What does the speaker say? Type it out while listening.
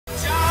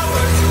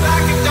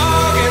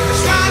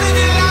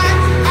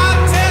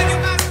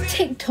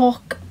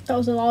TikTok. That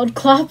was a loud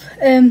clap.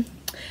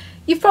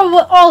 You've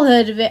probably all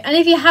heard of it, and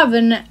if you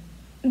haven't,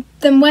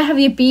 then where have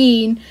you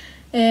been?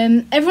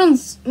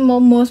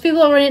 Most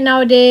people are on it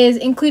nowadays,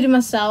 including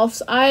myself.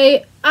 So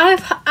I've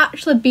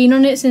actually been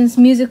on it since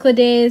Musical.ly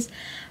days,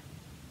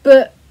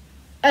 but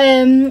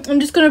I'm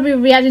just going to be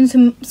reacting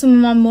to some of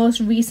my most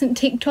recent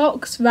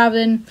TikToks rather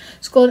than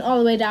scrolling all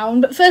the way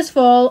down. But first of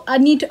all, I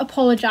need to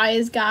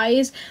apologise,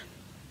 guys,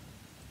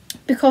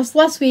 because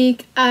last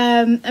week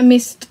I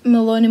missed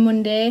Maloney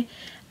Monday,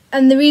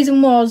 and the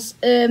reason was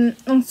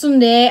on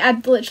Sunday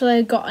I'd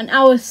literally got an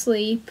hour's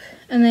sleep,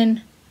 and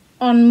then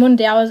on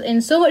Monday I was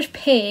in so much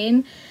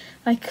pain,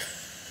 like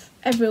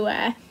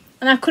everywhere,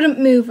 and I couldn't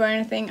move or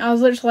anything. I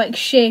was literally like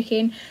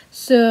shaking,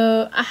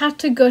 so I had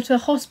to go to the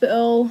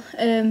hospital.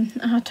 I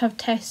had to have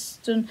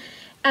tests done,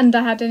 and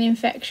I had an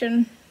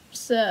infection,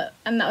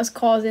 and that was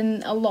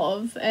causing a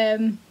lot of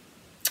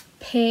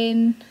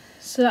pain.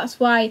 So that's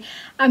why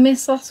I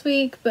missed last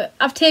week, but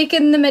I've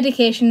taken the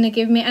medication they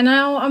give me, and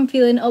now I'm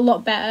feeling a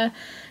lot better.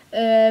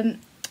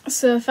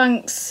 So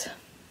thanks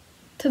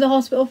to the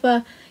hospital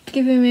for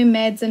giving me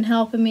meds and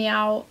helping me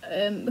out,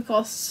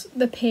 because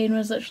the pain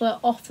was literally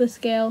off the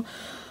scale.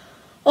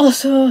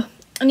 Also,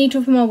 I need to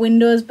open my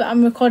windows, but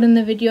I'm recording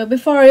the video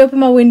before I open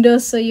my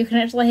windows so you can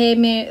actually hear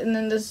me, and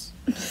then there's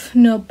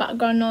no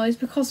background noise,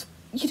 because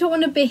you don't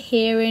want to be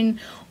hearing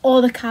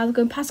all the cars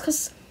going past,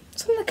 because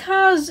some of the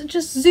cars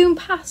just zoom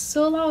past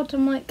so loud.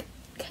 I'm like,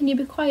 can you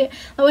be quiet?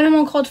 Like when I'm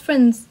on Called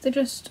Friends, they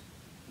just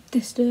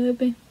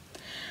disturb me.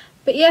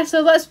 But yeah,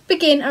 so let's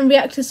begin and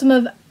react to some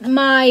of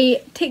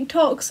my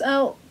TikToks.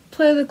 I'll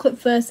play the clip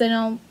first, then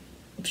I'll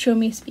show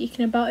me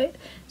speaking about it.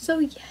 So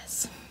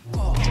yes.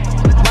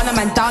 Run a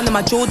man down in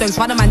my Jordans,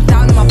 run a man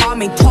down in my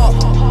barmaid top.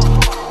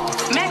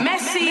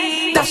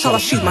 Messy. That's how I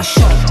shoot my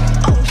shot.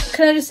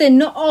 Can I just say,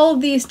 not all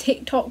of these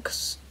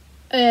TikToks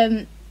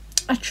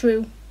are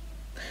true.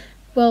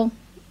 Well,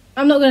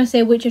 I'm not going to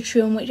say which are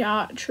true and which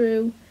aren't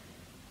true.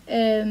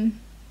 But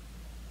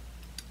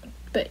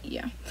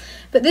yeah.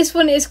 But this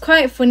one is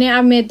quite funny.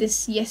 I made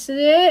this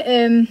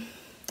yesterday.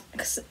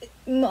 'Cause,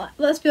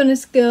 let's be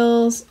honest,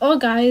 girls or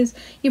guys,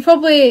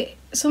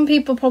 some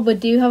people probably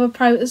do have a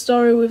private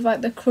story with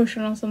like the crush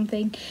on or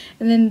something,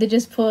 and then they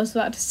just post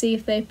that to see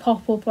if they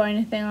pop up or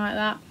anything like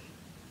that.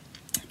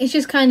 It's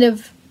just kind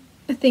of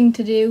a thing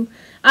to do.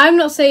 I'm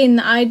not saying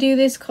that I do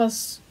this,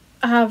 because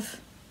I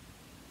have,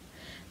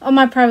 on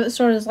my private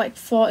story there's like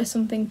 40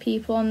 something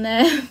people on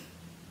there.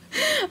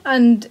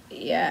 And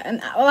yeah,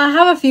 and well, I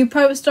have a few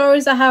private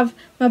stories. I have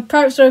my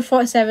private story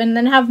 47,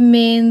 then I have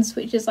mains,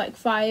 which is like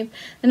 5,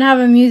 then I have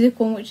a music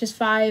one, which is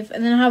 5,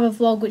 and then I have a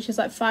vlog, which is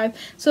like 5.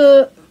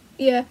 So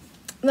yeah,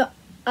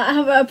 I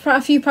have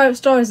a few private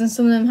stories, and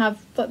some of them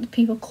have like the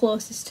people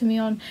closest to me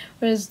on,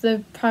 whereas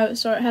the private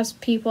story has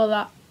people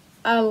that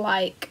I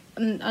like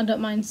and I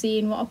don't mind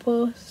seeing what I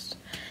post,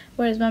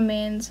 whereas my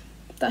mains,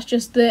 that's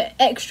just the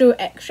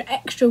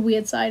extra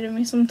weird side of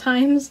me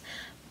sometimes.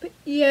 But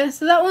yeah,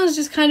 so that one's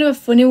just kind of a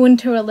funny one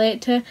to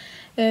relate to.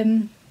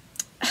 It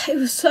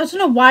was, I don't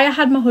know why I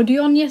had my hoodie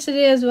on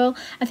yesterday as well.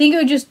 I think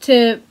it was just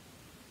to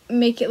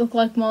make it look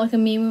like more like a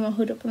meme with my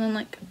hood up and then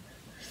like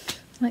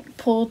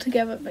pulled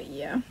together. But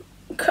yeah,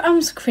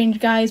 I'm so cringe,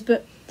 guys.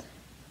 But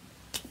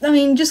I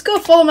mean, just go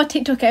follow my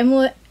TikTok,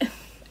 Emily.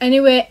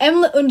 Anyway,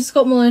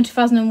 Emily_Maloney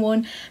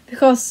 2001,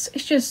 because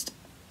it's just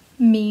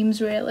memes,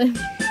 really.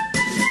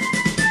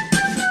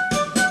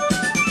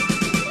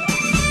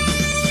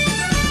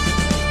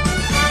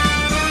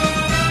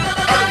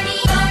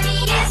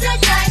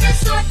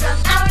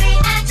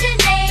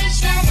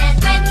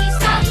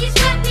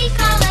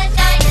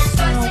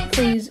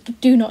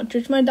 Do not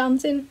judge my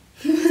dancing.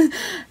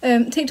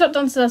 TikTok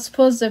dances, I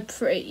suppose, are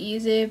pretty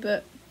easy,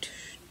 but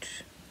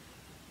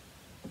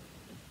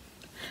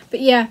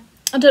yeah,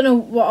 I don't know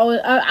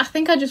what I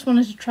think I just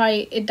wanted to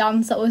try a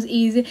dance that was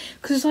easy,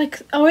 because it's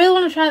like, I really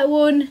want to try that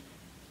one,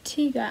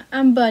 Tiga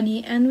and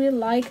Bunny, and we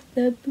like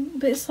the,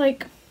 but it's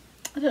like,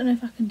 I don't know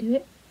if I can do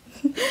it,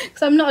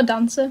 because I'm not a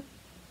dancer.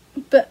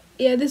 But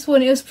yeah, this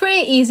one, it was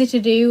pretty easy to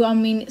do. I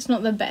mean, it's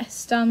not the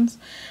best dance,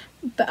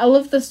 but I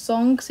love the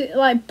song, because it,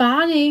 like,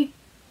 Barney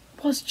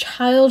was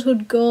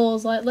childhood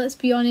goals. Like, let's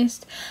be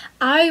honest,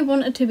 I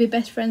wanted to be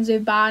best friends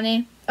with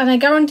Barney, and I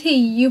guarantee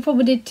you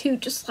probably did too.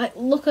 Just like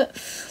look at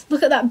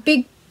that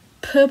big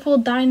purple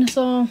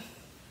dinosaur.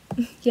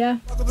 Yeah.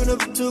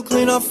 To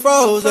clean up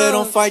froze, they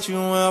don't fight you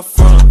where I'm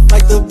from.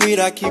 Like the beat,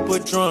 I keep a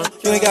drum.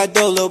 You ain't got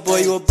dough, little boy,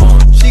 you a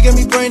bum. She get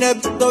me brain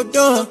that though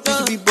dumb. Used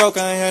to be broke,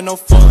 I ain't had no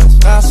funds.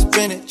 Now I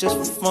spin it just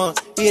for fun.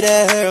 Eat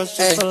that hair,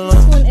 just for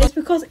lunch. It's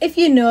because if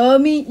you know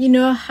me, you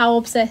know how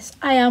obsessed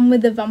I am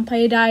with the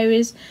Vampire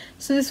Diaries.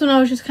 So this one I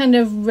was just kind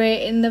of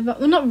rating them.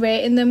 Well, not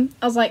rating them.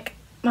 I was like,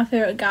 my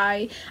favourite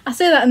guy. I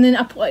say that and then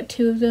I put like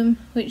 2 of them,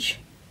 which...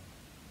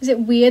 Is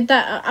it weird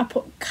that I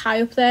put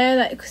Kai up there,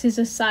 like, because he's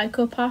a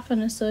psychopath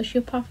and a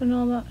sociopath and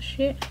all that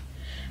shit?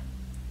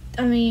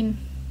 I mean,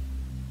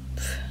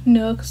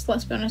 no, because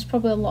let's be honest,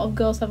 probably a lot of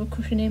girls have a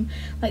crush on him.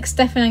 Like,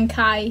 Stefan and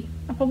Kai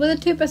are probably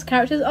the 2 best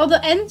characters. Although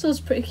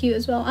Enzo's pretty cute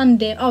as well,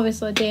 and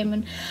obviously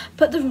Damon.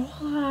 But they're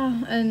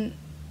all and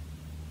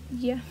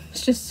yeah,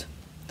 it's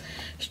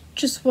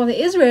just what it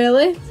is,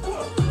 really.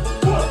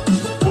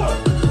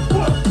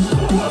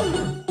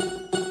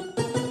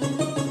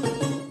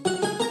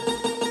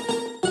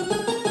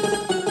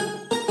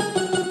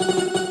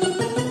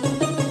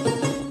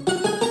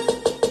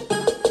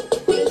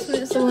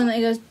 It's the one that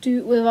you guys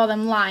do with all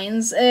them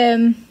lines.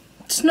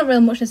 There's not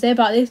really much to say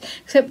about this,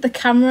 except the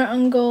camera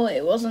angle,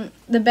 it wasn't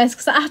the best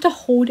because I had to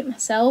hold it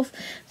myself.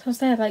 So I was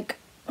there like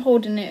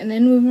holding it and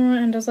then moving around,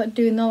 and I was like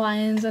doing the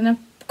lines, and I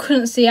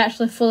couldn't see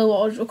actually fully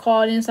what I was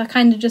recording, so I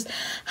kind of just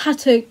had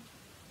to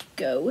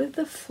go with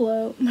the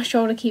flow. My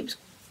shoulder keeps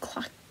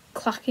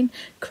cracking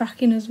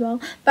as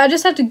well, but I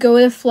just had to go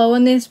with the flow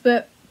on this.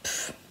 But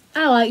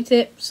I liked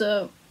it,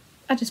 so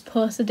I just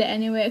posted it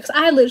anyway, because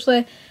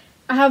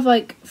I have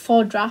like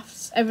 4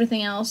 drafts.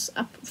 Everything else,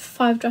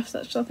 5 drafts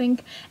actually, I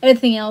think.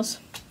 Everything else,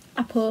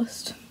 I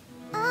post.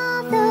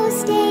 All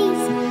those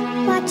days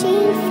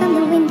watching from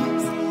the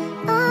windows,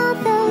 all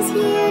those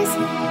years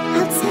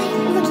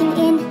outside looking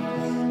in,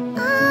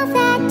 all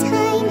that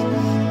time,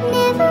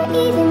 never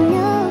even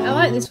know. I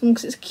like this one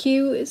because it's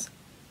cute.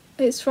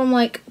 It's from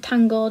like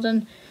Tangled,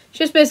 and it's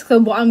just basically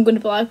what I'm going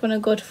to be like when I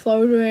go to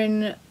Florida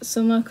in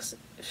summer, because it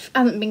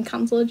hasn't been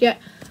cancelled yet.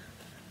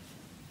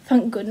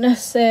 Thank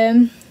goodness.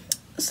 So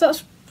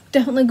that's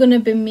definitely going to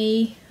be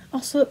me.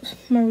 Also,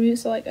 my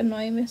roots are like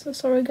annoying me, so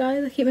sorry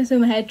guys. I keep messing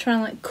with my head trying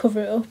to like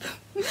cover it up.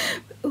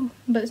 Ooh,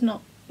 but it's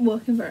not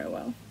working very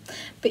well.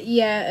 But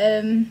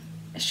yeah,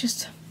 it's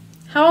just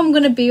how I'm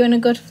going to be when I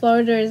go to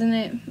Florida, isn't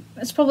it?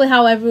 It's probably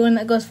how everyone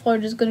that goes to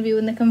Florida is going to be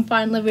when they can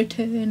finally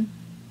return.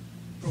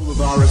 Control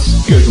the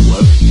virus, go to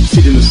work,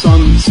 sit in the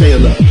sun, stay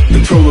alert.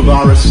 Control the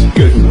virus,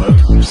 go to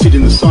work, sit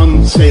in the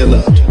sun, stay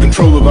alert.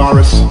 Control the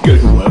virus, go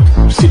to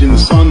work, sit in the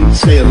sun,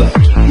 stay alert.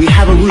 We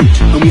have a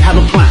route and we have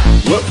a plan.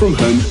 Work from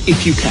home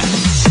if you can.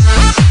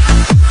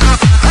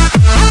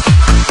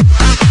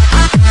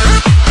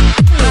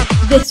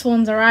 This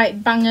one's a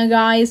right banger,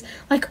 guys.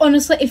 Like,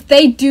 honestly, if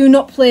they do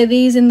not play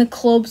these in the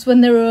clubs when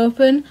they're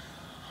open,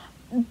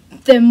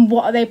 then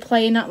what are they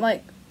playing at?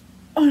 Like,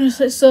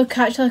 honestly, it's so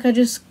catchy. Like, I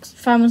just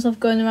find myself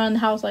going around the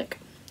house like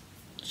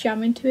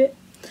jamming to it,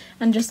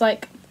 and just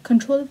like,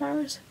 control the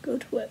virus, go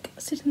to work,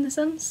 sit in the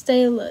sun,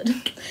 stay alert.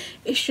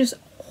 It's just,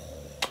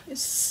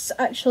 it's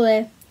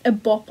actually a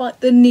bop. Like,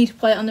 they need to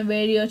play it on the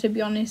radio, to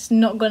be honest,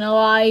 not gonna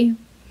lie.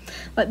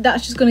 Like,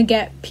 that's just gonna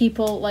get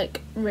people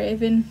like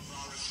raving.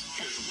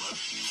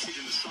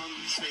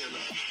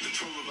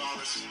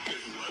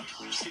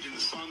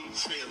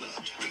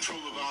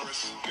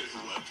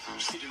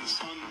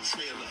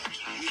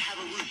 We have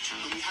a route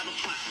and we have a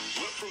plan.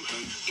 Work from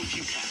home if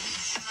you can.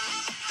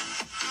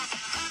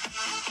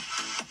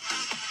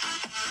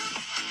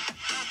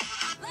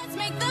 Let's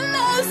make the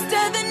most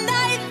of the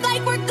night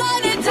like we're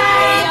gonna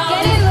die.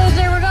 Get in,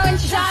 loser, we're going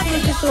shopping.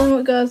 It's just the one where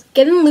it goes,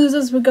 get in,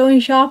 losers, we're going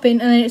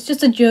shopping, and then it's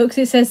just a joke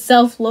because it says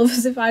self-love,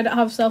 as if I don't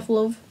have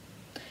self-love,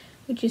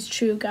 which is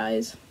true,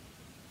 guys.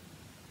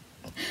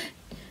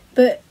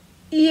 But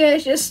yeah,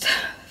 it's just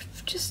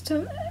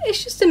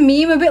a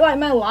meme, a bit like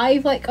my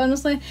life. Like,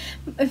 honestly,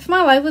 if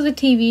my life was a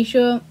TV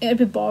show, it'd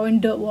be boring.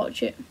 Don't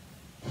watch it.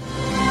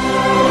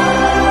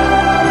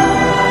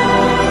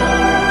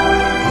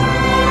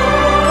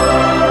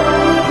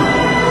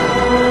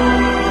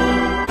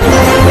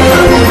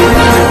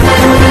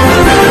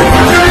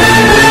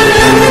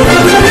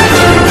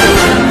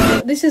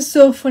 This is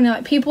so funny.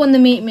 Like, people when they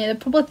meet me, they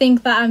probably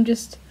think that I'm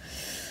just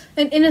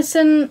an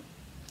innocent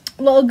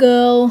little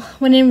girl,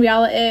 when in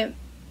reality,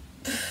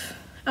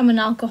 I'm an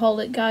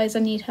alcoholic, guys. I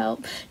need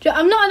help.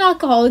 I'm not an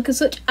alcoholic as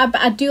such, but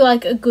I do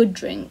like a good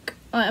drink.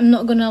 Like, I'm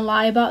not gonna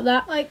lie about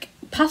that. Like,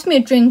 pass me a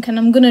drink and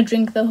I'm gonna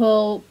drink the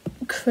whole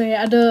crate.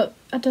 I don't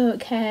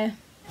care.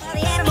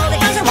 The animal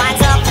that goes and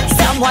winds up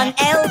someone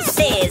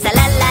else's la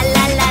la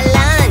la la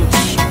lunch.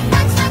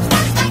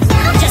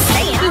 Just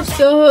saying. It's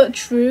so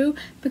true,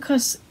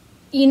 because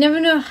you never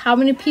know how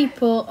many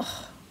people.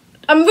 Oh,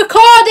 I'm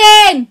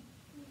recording.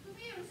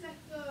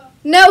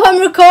 No, I'm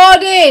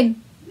recording.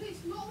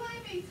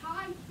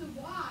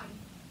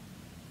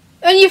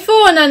 On your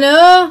phone, I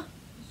know.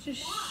 He's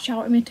just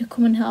shouting me to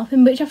come and help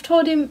him, which I've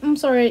told him, I'm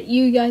sorry,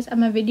 you guys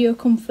and my video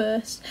come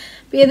first.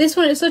 But yeah, this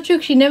one, it's so true,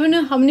 because you never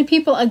know how many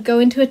people are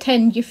going to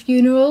attend your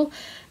funeral.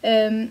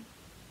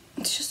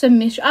 It's just a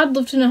mystery. I'd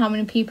love to know how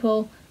many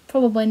people.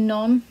 Probably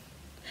none.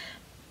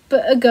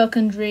 But a girl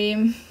can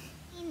dream.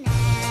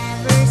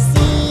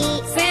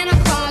 Santa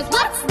Claus,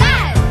 what's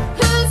that?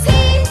 Who's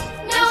he?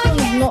 No,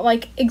 I It's not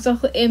like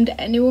exactly aimed at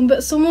anyone,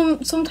 but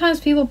sometimes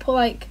people put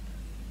like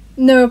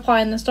no reply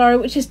in the story,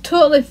 which is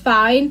totally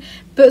fine,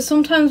 but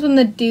sometimes when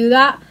they do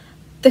that,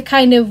 they're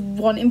kind of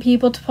wanting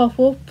people to pop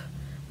up,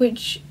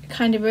 which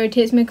kind of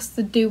irritates me because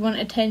they do want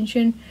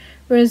attention.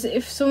 Whereas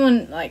if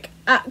someone like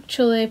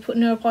actually put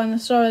no reply in the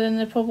story, then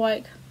they'd probably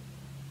like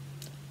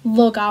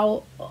log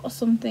out or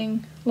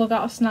something, log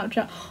out of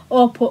Snapchat,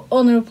 or put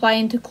only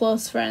replying to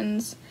close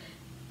friends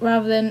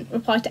rather than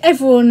reply to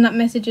everyone that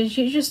messages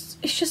you. It's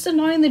just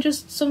annoying. They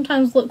just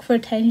sometimes look for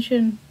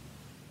attention.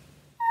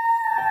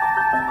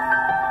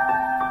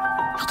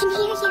 I can hear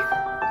you.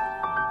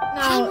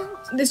 Now,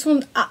 this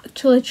one's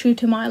actually true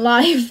to my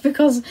life,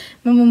 because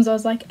my mum's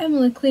always like,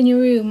 Emily, clean your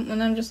room,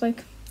 and I'm just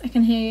like, I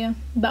can hear you,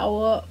 but I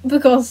won't,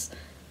 because,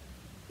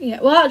 yeah,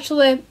 well,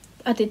 actually,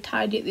 I did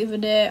tidy it the other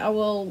day, I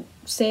will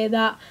say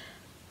that,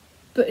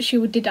 but she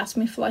did ask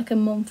me for like a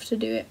month to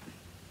do it.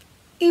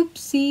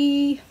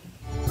 Oopsie.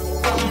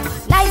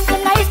 Nice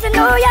to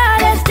know ya,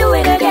 let's do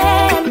it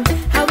again.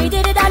 How we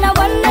did it on a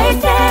one night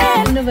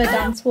stand. Another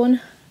dance one.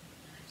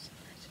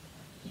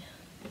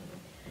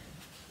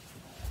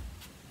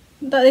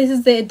 But this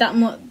is the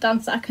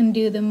dance that I can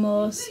do the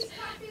most,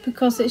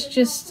 because it's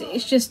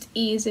just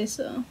easy.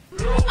 So. All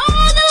the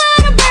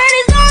little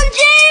birdies on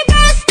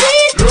Jaber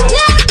Street,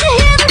 love to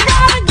hear the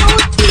dollar go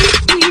tweet,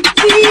 tweet,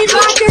 tweet,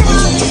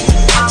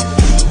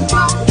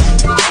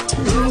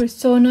 He's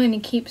so annoying. He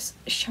keeps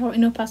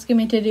shouting up, asking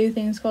me to do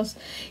things, because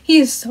he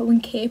is so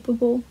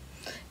incapable.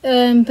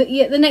 But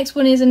yeah, the next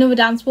one is another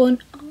dance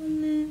one.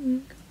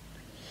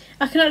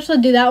 I can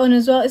actually do that one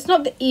as well. It's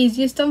not the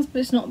easiest dance, but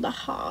it's not the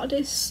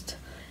hardest.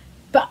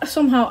 But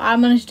somehow I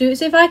managed to do it.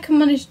 So if I can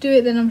manage to do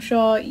it, then I'm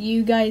sure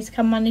you guys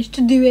can manage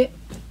to do it.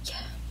 Yeah.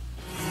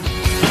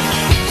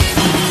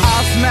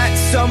 I've met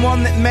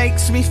someone that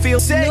makes me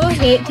feel sick. No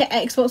hate to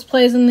Xbox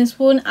players on this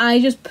one. I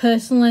just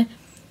personally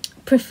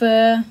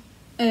prefer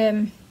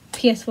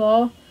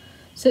PS4.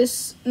 So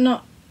it's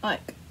not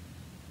like,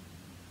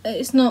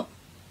 it's not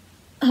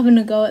having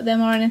a go at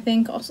them or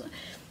anything. Also,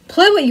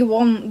 play what you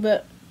want,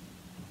 but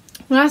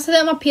when I say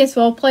that I'm a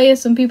PS4 player,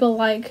 some people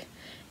like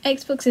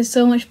Xbox is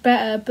so much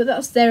better, but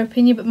that's their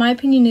opinion. But my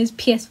opinion is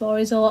PS4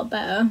 is a lot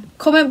better.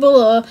 Comment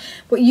below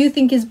what you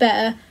think is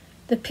better,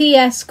 the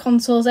PS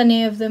consoles,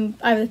 any of them,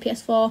 either the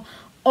PS4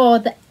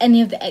 or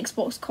any of the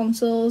Xbox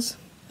consoles.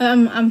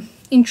 I'm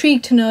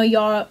intrigued to know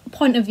your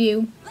point of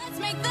view. Let's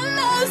make the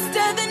most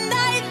of the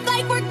night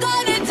like we're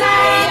gonna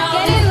die.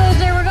 Get in,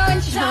 loser, we're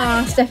going shopping.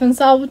 Ah, Stefan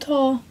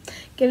Salvatore.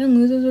 Getting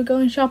losers, we're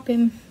going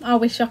shopping. I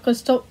wish I could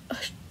stop.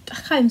 I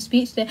can't even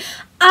speak today.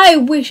 I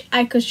wish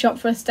I could shop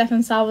for a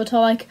Stefan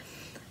Salvatore. Like,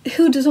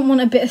 who doesn't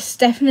want a bit of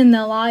Stefan in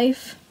their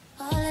life?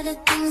 All of the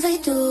things I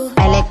do.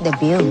 I like the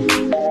view.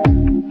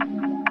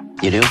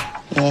 You do?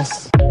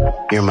 Yes.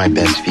 You're my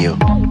best view.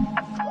 I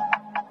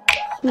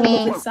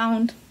love the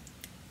sound.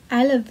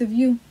 I love the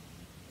view.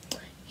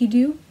 You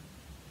do?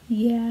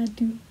 Yeah, I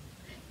do.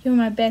 You're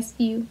my best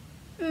view.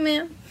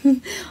 Man.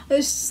 It's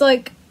just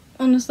like,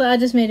 honestly, I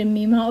just made a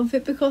meme out of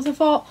it because I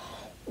thought,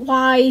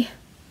 why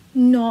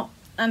not?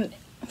 And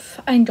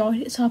I enjoyed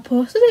it, so I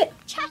posted it.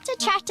 Chatter,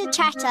 chatter,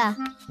 chatter.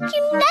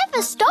 You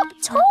never stop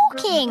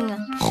talking.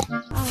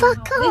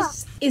 Fuck off.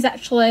 This is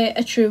actually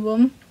a true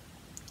one,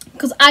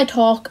 because I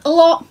talk a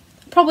lot,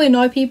 probably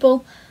annoy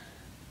people,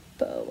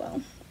 but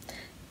oh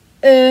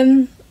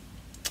well.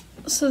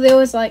 So they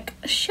always like,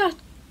 shut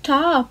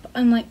up,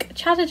 and like,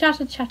 chatter,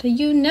 chatter, chatter,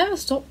 you never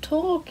stop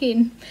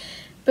talking.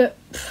 But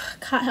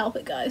can't help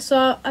it, guys,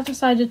 so I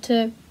decided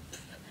to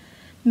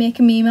make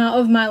a meme out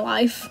of my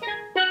life.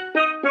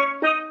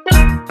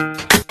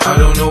 I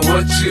don't know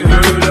what you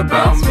heard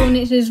about me. And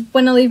it is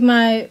when I leave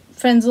my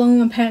friends alone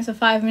with my parents for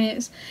 5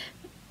 minutes,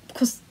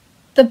 because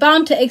they're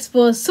bound to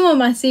expose some of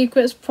my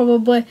secrets,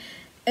 probably.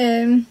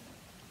 So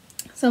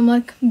I'm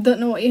like, don't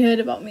know what you heard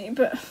about me,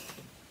 but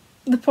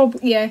my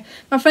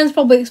friends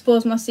probably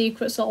expose my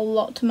secrets a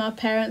lot to my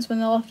parents when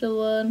they're left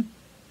alone.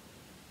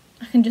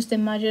 I can just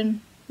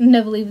imagine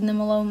never leaving them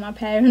alone with my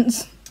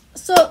parents.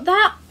 So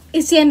that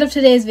is the end of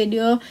today's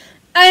video.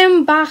 I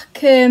am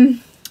back.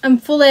 I'm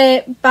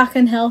fully back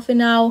and healthy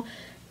now.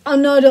 I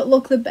know I don't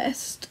look the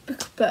best,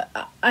 but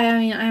I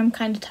am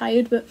kind of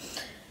tired, but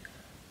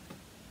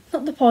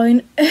not the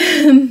point.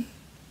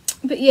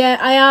 But yeah,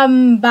 I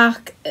am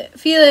back,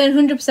 feeling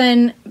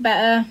 100%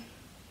 better.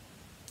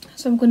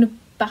 So I'm going to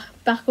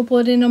back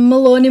uploading on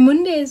Maloney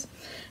Mondays.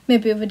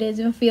 Maybe other days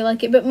if I feel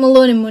like it, but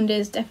Maloney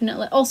Mondays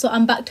definitely. Also,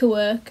 I'm back to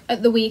work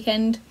at the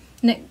weekend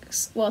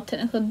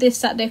technically this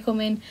Saturday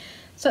coming,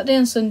 Saturday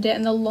and Sunday,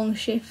 and the long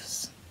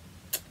shifts.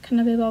 Can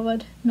I be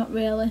bothered? Not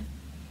really,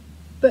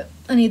 but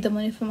I need the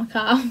money for my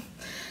car.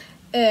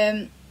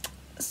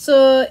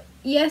 So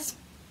yes,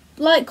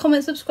 like,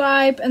 comment,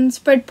 subscribe, and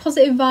spread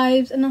positive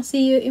vibes, and I'll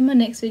see you in my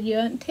next video.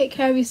 And take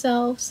care of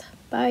yourselves.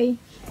 Bye.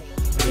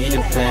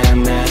 Peter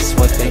Pan, that's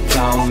what they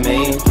call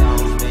me.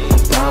 I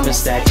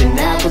promise that you'll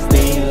never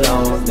be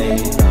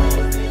lonely.